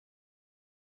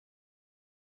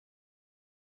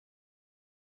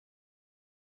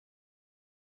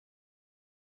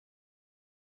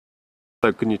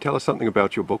So can you tell us something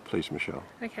about your book, please, Michelle?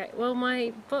 Okay, well,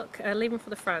 my book, Leaving for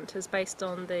the Front, is based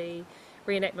on the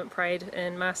reenactment parade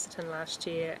in Masterton last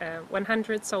year.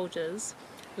 100 soldiers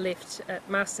left at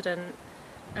Masterton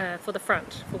for the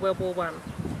front for World War One,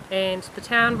 and the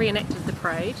town reenacted the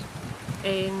parade,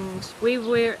 and we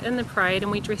were in the parade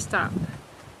and we dressed up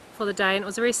for the day, and it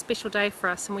was a very special day for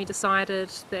us, and we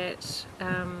decided that,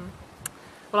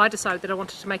 I decided that I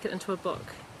wanted to make it into a book.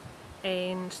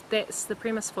 And that's the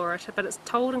premise for it, but it's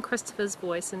told in Christopher's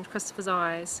voice and Christopher's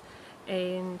eyes,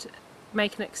 and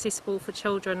making it accessible for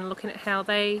children, and looking at how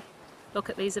they look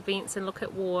at these events and look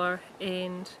at war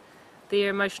and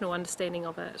their emotional understanding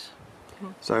of it.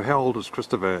 So how old is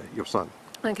Christopher, your son?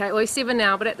 Okay, well, he's 7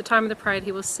 now, but at the time of the parade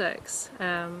he was 6.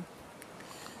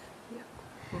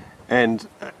 And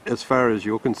as far as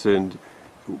you're concerned,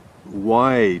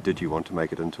 why did you want to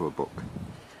make it into a book?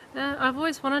 I've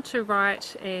always wanted to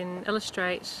write and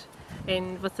illustrate,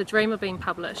 and with the dream of being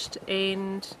published,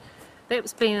 and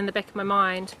that's been in the back of my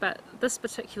mind, but this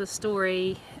particular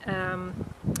story,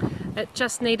 it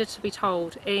just needed to be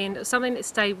told, and it was something that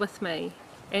stayed with me,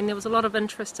 and there was a lot of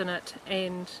interest in it,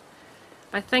 and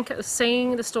I think it was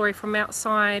seeing the story from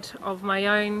outside of my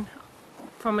own,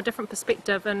 from a different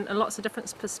perspective, and lots of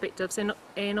different perspectives, and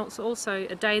it's also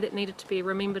a day that needed to be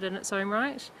remembered in its own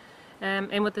right.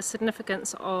 And with the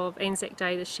significance of Anzac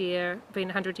Day this year, being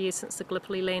 100 years since the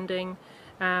Gallipoli landing,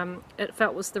 it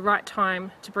felt was the right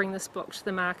time to bring this book to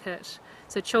the market.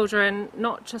 So children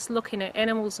not just looking at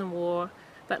animals in war,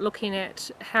 but looking at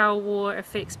how war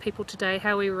affects people today,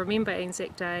 how we remember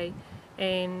Anzac Day,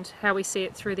 and how we see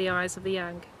it through the eyes of the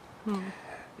young.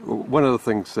 One of the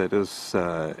things that has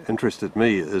interested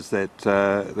me is that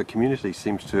the community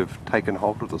seems to have taken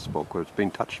hold of this book, or it's been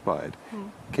touched by it.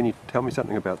 Can you tell me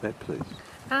something about that, please?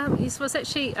 Yes, was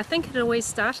actually, I think it always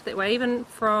started that way, even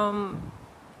from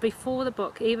before the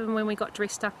book, even when we got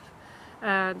dressed up,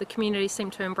 the community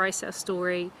seemed to embrace our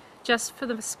story, just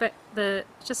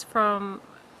from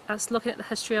us looking at the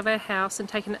history of our house and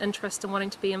taking an interest and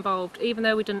wanting to be involved, even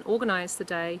though we didn't organise the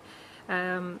day.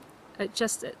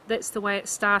 That's the way it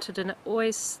started, and it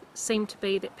always seemed to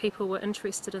be that people were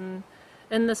interested in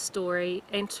the story,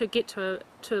 and to get to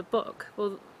a book,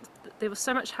 well, there was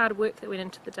so much hard work that went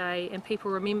into the day, and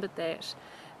people remembered that,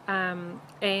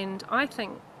 and I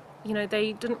think, you know,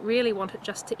 they didn't really want it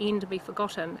just to end and be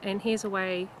forgotten, and here's a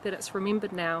way that it's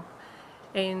remembered now.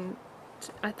 And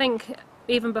I think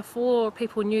even before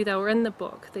people knew they were in the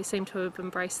book, they seem to have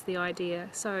embraced the idea,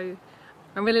 so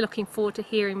I'm really looking forward to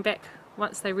hearing back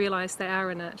once they realise they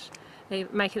are in it. They're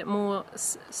making it more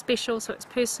special, so it's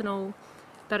personal,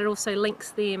 but it also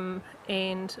links them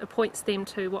and appoints them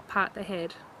to what part they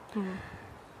had.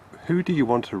 Who do you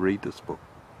want to read this book?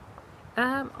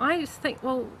 I think,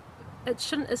 well,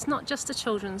 it's not just a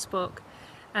children's book,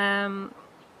 and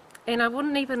I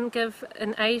wouldn't even give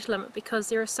an age limit, because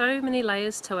there are so many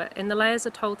layers to it, and the layers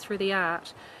are told through the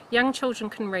art. Young children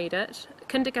can read it,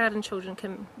 kindergarten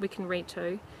children we can read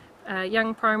to,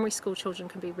 young primary school children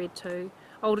can be read to,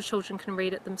 older children can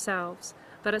read it themselves.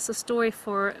 But it's a story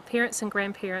for parents and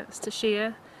grandparents to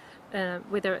share,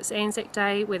 whether it's Anzac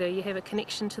Day, whether you have a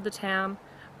connection to the town,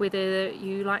 whether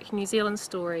you like New Zealand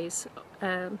stories,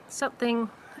 something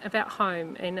about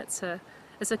home, and it's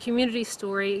a community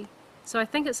story. So I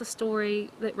think it's a story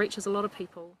that reaches a lot of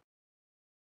people.